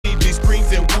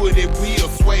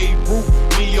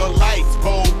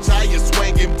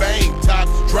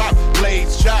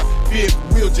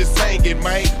thuggin',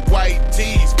 man. White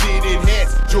tees, fitted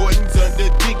hats, Jordans under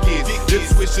Dickies. The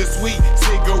Swisher Sweet,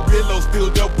 cigarillos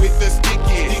filled up with the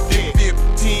stickin'. The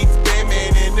 15s,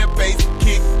 Batman in the bass,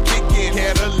 kickin'.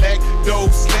 Cadillac, dough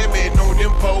slammin' on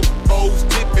them po-pos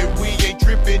tippin'. We ain't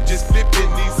trippin', just flippin'.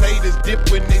 These haters dip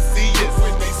when they see us.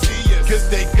 Cause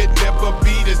they could never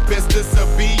beat us, best to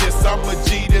be us. I'm a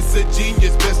G, that's a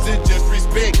genius, best to just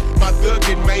respect. My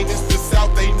thuggin', man, it's the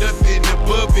South, ain't nothing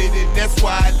above it. And that's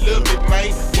why I love it,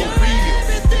 man, for real.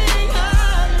 Everything I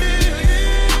do,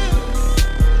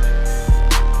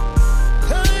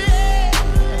 oh yeah,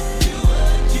 do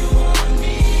what you want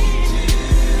me to.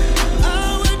 I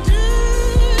would do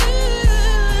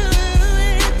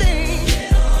anything.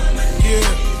 Get on my knees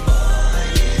for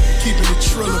you. Keeping it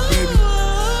Triller, baby.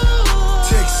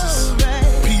 Texas,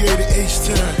 PA to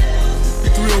H-Town,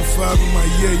 305 in my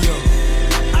yeah-yo.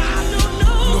 I don't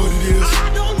know, You know what it is? I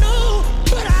don't know,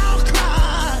 but I'll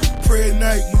cry. Pray at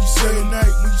night when you sell it,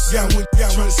 got one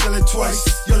trying to sell it twice.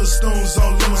 Yellow stones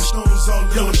all in my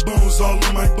yellow bones all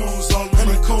on my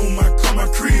honeycomb, my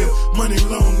crib. Money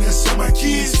long, that's on my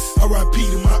kids. R.I.P.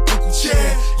 to my Uncle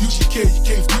Chad. UGK, you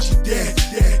can't forget your dad.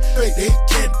 Fake, they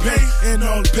can't pay. And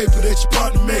all the paper that your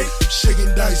partner made.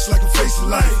 Shaking dice like a face of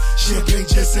light. Champagne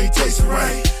just ain't tasting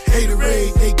right.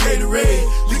 Haterade, they Gatorade.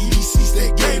 Look at these seats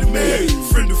that Gator made.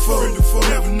 Friend or foe,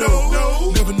 never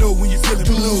know. Never know when you're feeling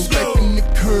blue. Step in the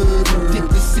curb, dip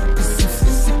the sippin',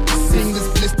 fingers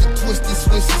blistered, twisted,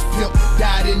 swishes, pimp,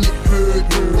 died in it, hurt.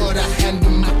 But I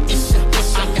handle my issue.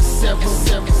 I got several.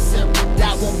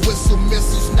 That one whistle,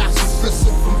 missiles, not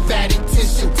bristle from fatty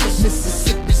tissue.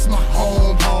 Mississippi's my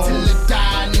home, till it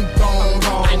died and gone.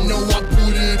 I know I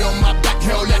put it on my back,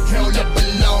 held up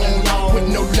alone. With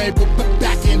no label, but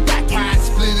back high,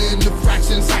 split into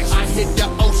fractions. I hit the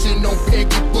ocean on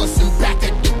Peggy bustin' back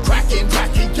at the crackin',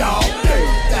 y'all.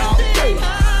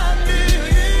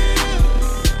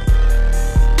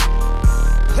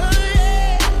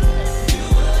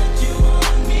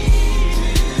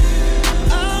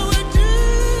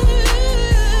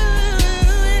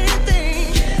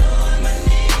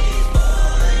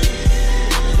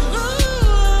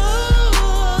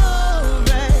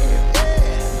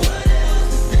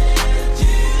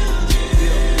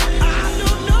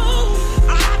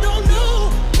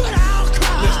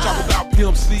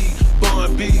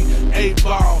 BUN B,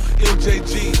 8-Ball,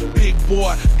 MJG, Big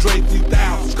Boy, Dre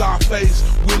 3000, Scarface,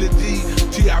 Willie D,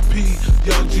 T.I.P.,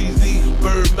 Young Jeezy,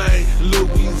 Birdman, Lil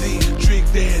Weezy, Trick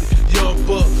Daddy, Young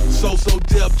Buck, So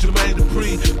Def, Jermaine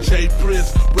Dupri, Jay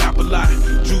Prince, Rap a Lot,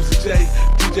 Juicy J,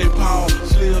 DJ Paul,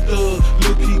 Slim Thug,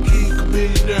 Lil Kiki,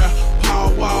 Chamillionaire,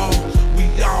 Paul Wall. We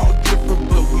all different,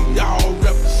 but we all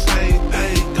rep the same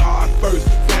thing. God first,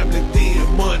 family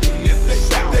then, money in the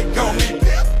South. They call me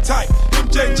tight.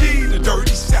 MJG, the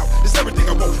dirty South. It's everything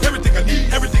I want, everything I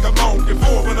need, everything I'm longing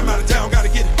for. When I'm out of town, gotta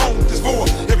get home just for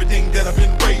everything that I've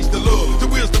been raised to love. The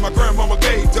wisdom my grandmama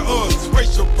gave to us.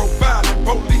 Racial profiling,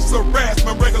 police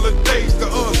harassment, regular days to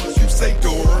us. You say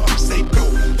door, he say go.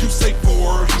 You say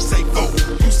four, he say four.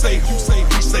 You say,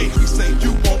 he say,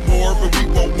 you want more, but we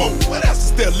want more. What else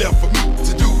is there left for me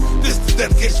to do? This is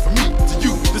dedication for me to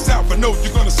you. The South I know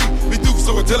you're gonna see me through.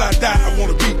 So until I die, I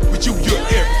wanna be with you. You're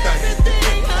everything.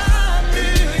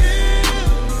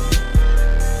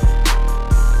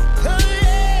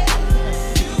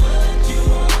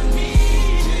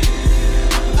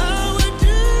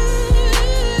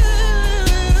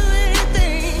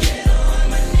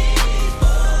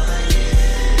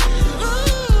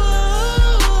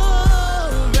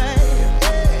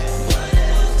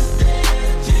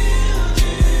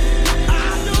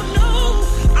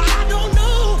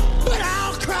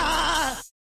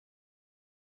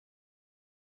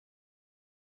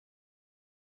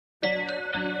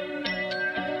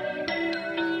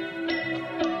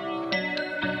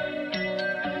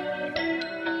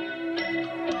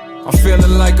 I'm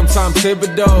feeling like I'm Tom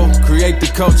Thibideau. Create the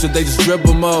culture, they just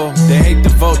dribble more. They hate the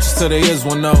vultures till there is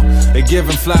one, no. They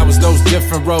giving flowers, those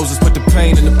different roses. Put the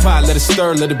pain in the pot, let it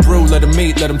stir, let it brew, let them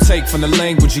eat, let them take from the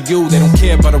language of you. They don't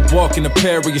care about a walk in a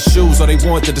pair of your shoes. All they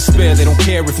want the despair, they don't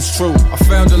care if it's true. I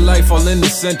found a life all in the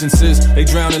sentences. They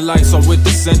drown in lights all with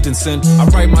the sentencing. I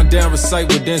write mine down, recite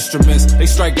with instruments. They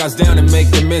strike guys down and make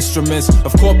them instruments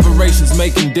of corporations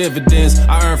making dividends.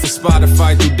 I earn for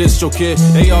Spotify through DistroKid.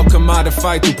 They all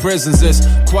commodify through prisons. It's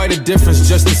quite a difference,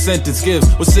 just the sentence gives.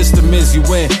 What system is you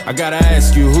in? I gotta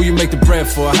ask you, who you make the bread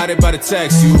for? How they about to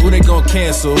tax you? Who they gonna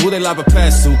cancel? Who they live a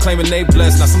pass to? Claiming they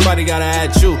blessed, now somebody gotta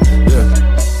add you. Yeah.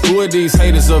 Who are these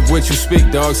haters of which you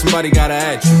speak, dog? Somebody gotta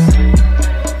add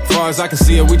you. Far as I can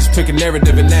see it, we just pick a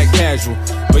narrative and act casual.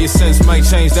 But your sense might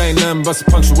change, there ain't nothing but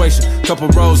some punctuation. Couple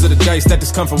rolls of the dice, that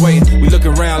discomfort waiting. We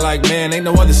looking around like, man, ain't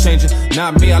no others changing.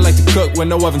 Not me, I like to cook when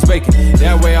no oven's baking.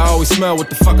 That way I always smell what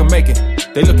the fuck I'm making.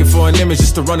 They looking for an image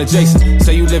just to run adjacent.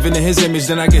 Say you living in his image,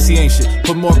 then I guess he ain't shit.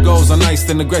 Put more goals on ice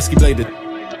than the Gretzky bladed.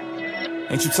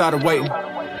 Ain't you tired of waiting?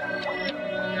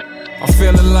 I'm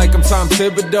feeling like I'm Tom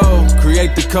Thibideau.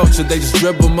 Create the culture, they just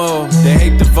dribble mode. They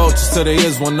hate the vultures till there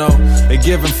is one, though. They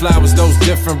giving flowers, those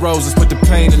different roses. Put the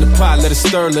pain in the pot, let it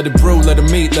stir, let it brew, let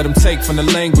them eat, let them take from the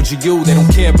language of you. They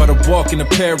don't care about a walk in a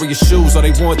pair of your shoes. All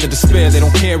they want the despair, they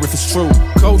don't care if it's true.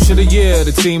 Coach of the year,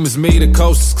 the team is me. The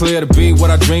coast is clear to be what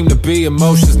I dream to be.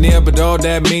 Emotions near, but all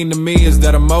that mean to me is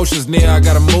that emotions near. I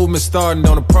got a movement starting,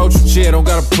 don't approach with cheer. Don't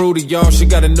gotta prove to y'all, she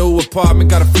got a new apartment.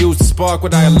 Gotta fuse the spark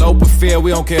with I elope with fear. We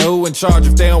don't care who in charge.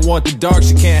 If they don't want the dark,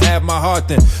 she can't have my heart.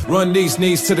 Then run these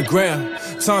knees to the ground.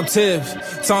 Tom Tibbs,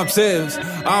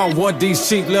 I don't want these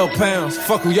cheap little pounds.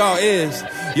 Fuck who y'all is,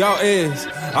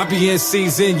 I be in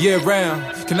season year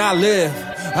round. Can I live,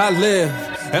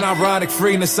 an ironic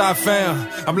freeness I found.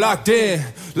 I'm locked in,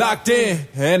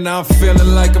 and I'm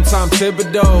feeling like I'm Tom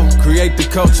Thibideau. Create the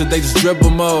culture, they just dribble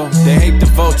mode. They hate the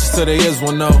vultures till there is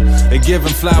one, though. They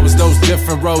giving flowers, those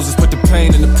different roses. Put the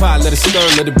pain in the pot, let it stir,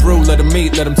 let it brew, let them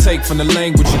eat, let them take from the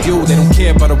language of you. They don't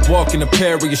care about a walk in a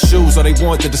pair of your shoes. All they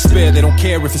want the despair, they don't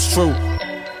care if it's true.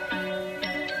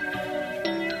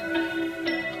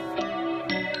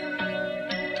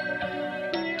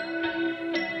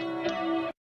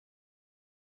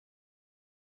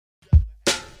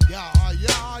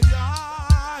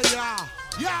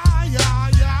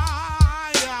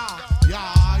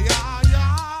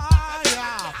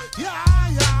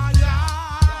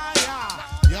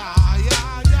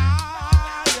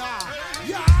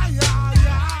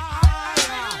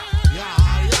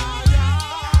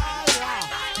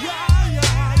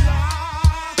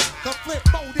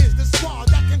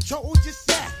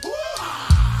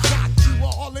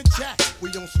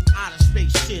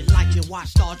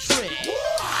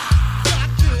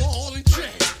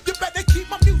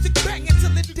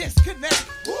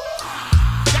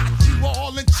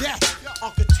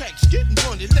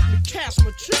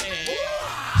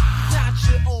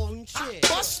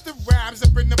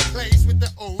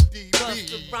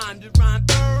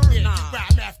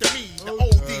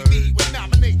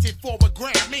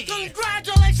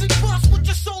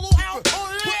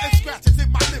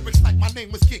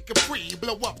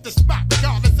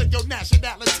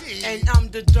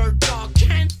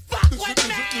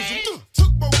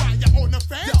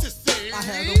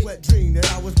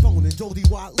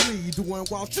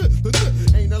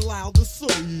 Ain't allowed to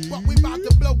see. But we about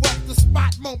to blow up the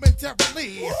spot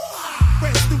momentarily.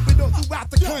 Red Thibideau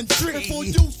throughout the country. And for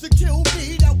you to kill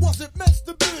me, that wasn't meant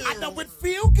to be. I know it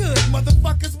feel good.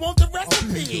 Motherfuckers want the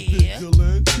recipe.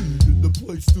 Vigilante in the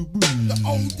place to be. The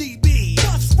ODB.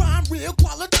 Just rhyme real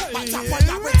quality. My top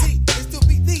priority is to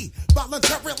be the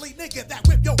voluntarily nigga that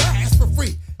whip your ass for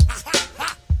free.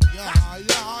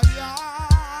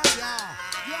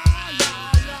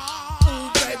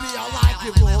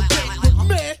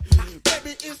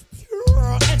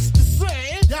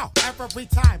 Every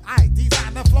time I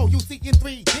design the flow, you see in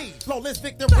 3D. Flawless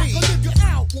victory. Back a nigga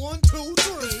out. 1, 2, 3.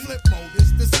 The flip mode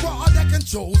is the squad that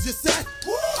controls your set.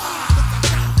 I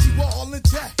got you all in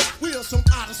check. We are some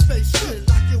outer space shit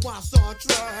like you want Star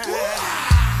Trek.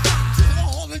 Got you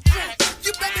all in check.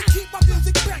 You better keep my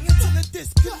music banging till it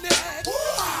disconnect.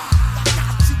 I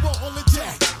got you all in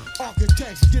check.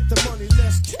 Architects get the money,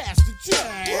 let's cash the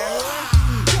check.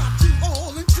 Got you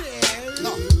all in check.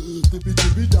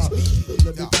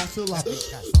 Let me pass a lot.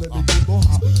 Let me give more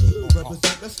hop.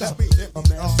 Represent the step. A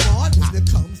man smart when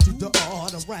it comes to the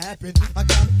art of rapping. I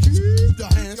gotta keep the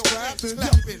hands clapping.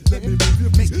 Let me move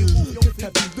your feet. Move your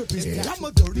happy lipping. I'm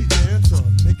a dirty dancer,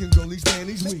 making girlies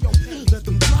panties weak. Let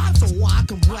them drive so I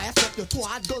can blast up the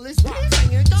quad gullies.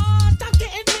 Singing, don't stop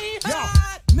getting me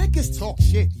hot. Niggas talk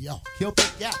shit, yo, kill the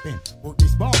yapping. Work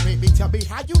this ball, baby, tell me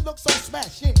how you look so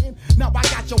smashing. Now I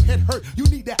got your head hurt, you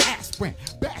need an aspirin.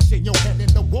 Bashing your head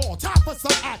in the wall, time for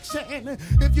some action.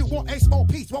 If you want a small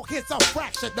piece, well, here's a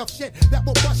fraction of shit that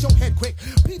will bust your head quick.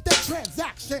 Beat the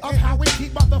transaction of how we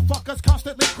keep motherfuckers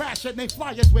constantly crashing. They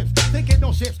flyers with thinking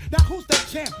no ships. Now who's the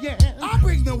champion? I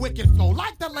bring the wicked flow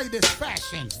like the latest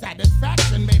fashion.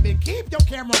 Satisfaction, baby, keep your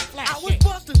camera flashing. I was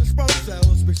busting the sperm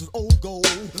cells, mixes old gold,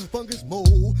 fungus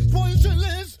mold. Spoil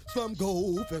chillers, some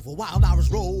gold, for wild Irish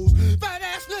rolls. Fat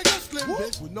ass nigga, slim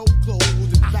bitch with no clothes.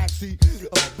 In the backseat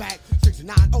of a back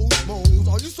 69 old moles.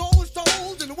 All you soul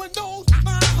stones in the windows,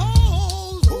 my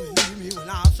hoes. Oh, you hear me when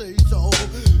I say so.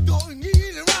 Go and eat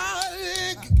it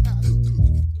right.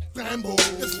 Rambo.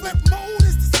 The flip mode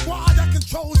is the squad that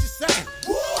controls your set.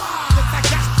 Cause I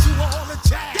got you all the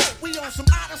jazz. Yeah, we on some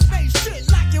outer space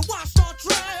shit like you watch Star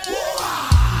Trek.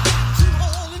 Got you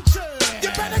all in check. You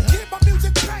better keep my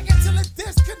music banging till it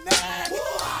disconnects.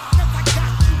 Cause I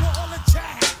got you all the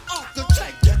jazz. Off the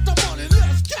check, get the money,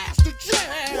 let's cash the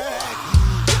check.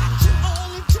 Got you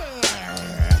all in check.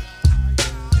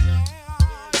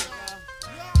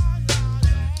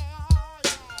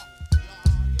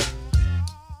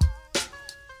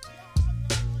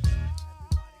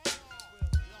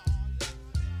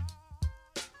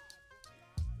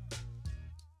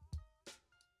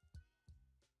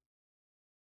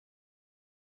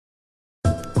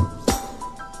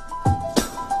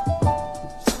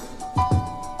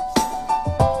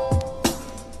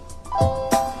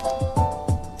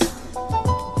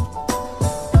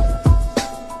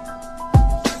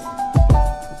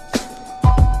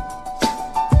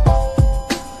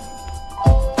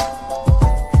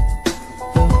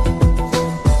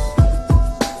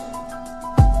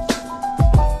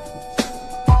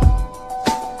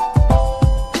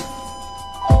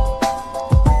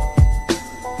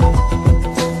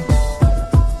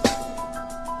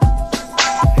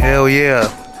 Hell yeah.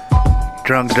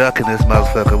 Drunk duck in this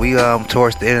motherfucker. We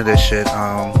towards the end of this shit.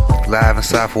 Live in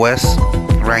Southwest.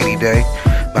 Rainy day.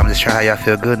 But I'm just trying how y'all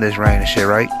feel good in this rain and shit,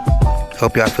 right?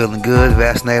 Hope y'all feeling good,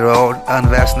 vaccinated or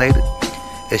unvaccinated.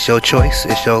 It's your choice,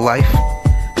 it's your life.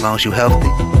 As long as you healthy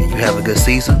and you have a good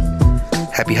season.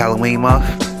 Happy Halloween month.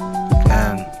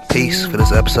 And peace for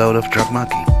this episode of Drunk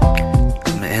Monkey.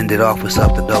 I'm gonna end it off with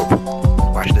something dope.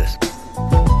 Watch this.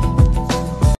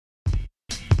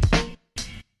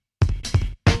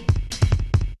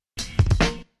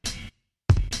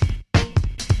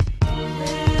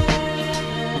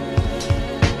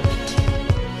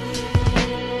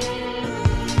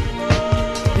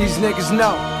 These niggas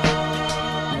know.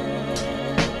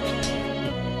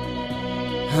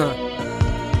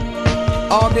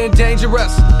 Armed and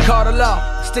dangerous, call the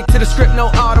law. Stick to the script, no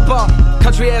audible.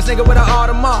 Country ass nigga with an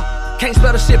Audemars. Can't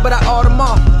spell the shit, but I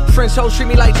Audemars. French hoes treat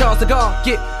me like Charles de Gaulle.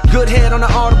 Get good head on the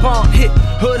Audubon. Hit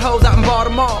hood hoes out in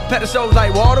Baltimore. Pet the shows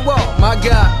like Waterwall. My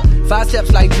God, 5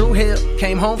 steps like Drew Hill.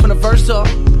 Came home from the first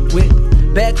off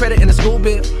with bad credit in the school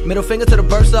bill. Middle finger to the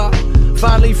burst off.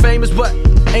 Finally famous, but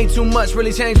ain't too much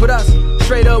really changed with us.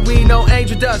 Straight up, we no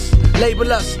angel dust.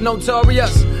 Label us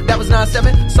notorious. That was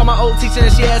 9-7. Saw my old teacher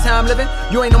and she asked how I'm living.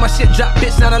 You ain't know my shit drop,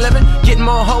 bitch, 9-11. Getting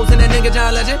more hoes than that nigga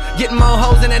John Legend. Getting more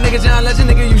hoes than that nigga John Legend.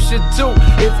 Nigga, you should too,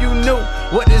 if you knew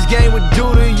what this game would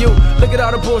do to you. Look at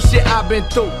all the bullshit I've been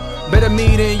through. Better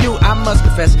me than you, I must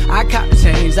confess. I copped the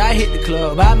chains, I hit the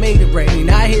club, I made it rain.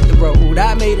 I hit the road,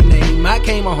 I made a name. I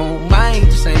came home, I ain't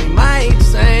the same, I ain't the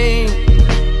same.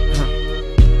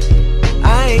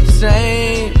 I ain't the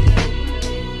same.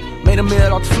 Made a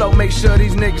meal off the flow, make sure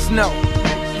these niggas know.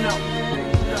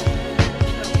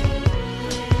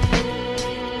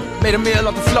 Made a meal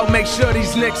off the flow, make sure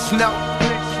these niggas know.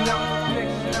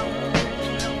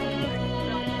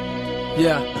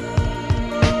 Yeah.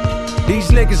 These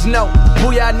niggas know.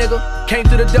 Booyah nigga. Came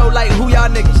through the door like who y'all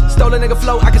niggas. Stole a nigga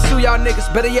flow, I can sue y'all niggas.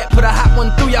 Better yet, put a hot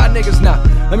one through y'all niggas. Nah,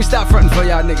 let me stop frontin' for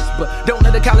y'all niggas. But don't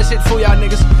let the college shit fool y'all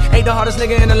niggas. Ain't the hardest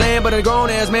nigga in the land, but a grown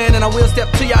ass man. And I will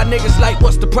step to y'all niggas like,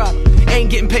 what's the problem? Ain't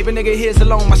getting paper, nigga, here's a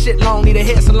loan. My shit long, need a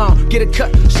hair salon. Get a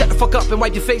cut, shut the fuck up and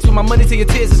wipe your face with my money till your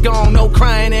tears is gone. No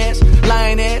crying ass,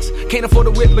 lying ass. Can't afford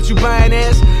a whip, but you buying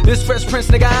ass. This Fresh Prince,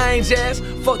 nigga, I ain't jazz.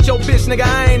 Fuck your bitch, nigga,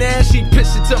 I ain't ass. She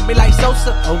pitched it to me like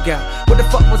Sosa. Oh God, what the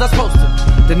fuck was I supposed to?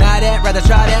 Deny that, rather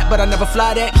try that, but I never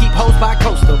fly that. Keep hoes by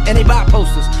coastal, and they buy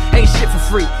posters. Ain't shit for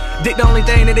free. Dick the only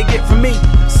thing that they get from me.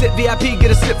 Sit VIP, get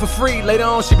a sip for free. Later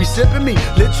on, she be sipping me.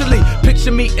 Literally,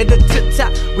 picture me at the tip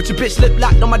top with your bitch lip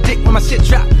locked on my dick when my shit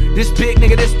drop. This big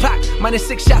nigga, this pack. Minus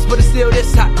 6 shots, but it's still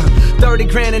this hot. 30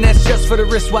 grand, and that's just for the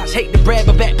wristwatch. Hate to brag,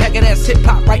 but backpacking ass hip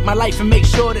hop. Write my life and make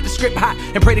sure that the script hot.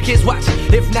 And pray the kids watch.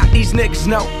 If not, these niggas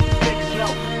know.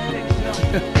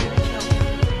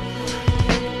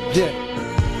 Yeah.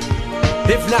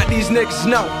 If not, these niggas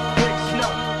know.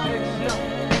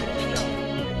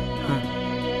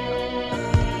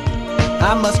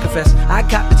 I must confess, I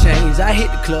copped the chains, I hit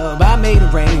the club, I made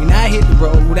it rain, I hit the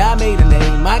road, I made a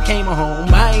name, I came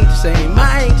home, I ain't the same,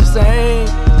 I ain't the same.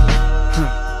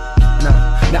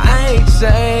 Nah, I ain't the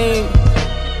same.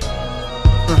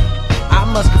 I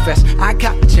must confess, I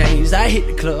copped the chains, I hit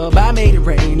the club, I made it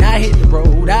rain, I hit the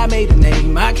road, I made a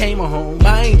name, I came home,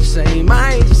 I ain't the same,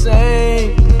 I ain't the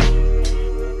same.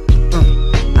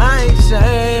 I ain't the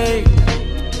same.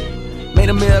 Made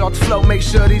a meal off the flow, make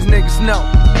sure these niggas know.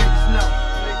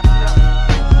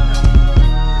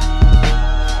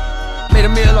 Made a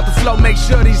meal off the flow, make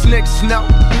sure these niggas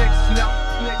know.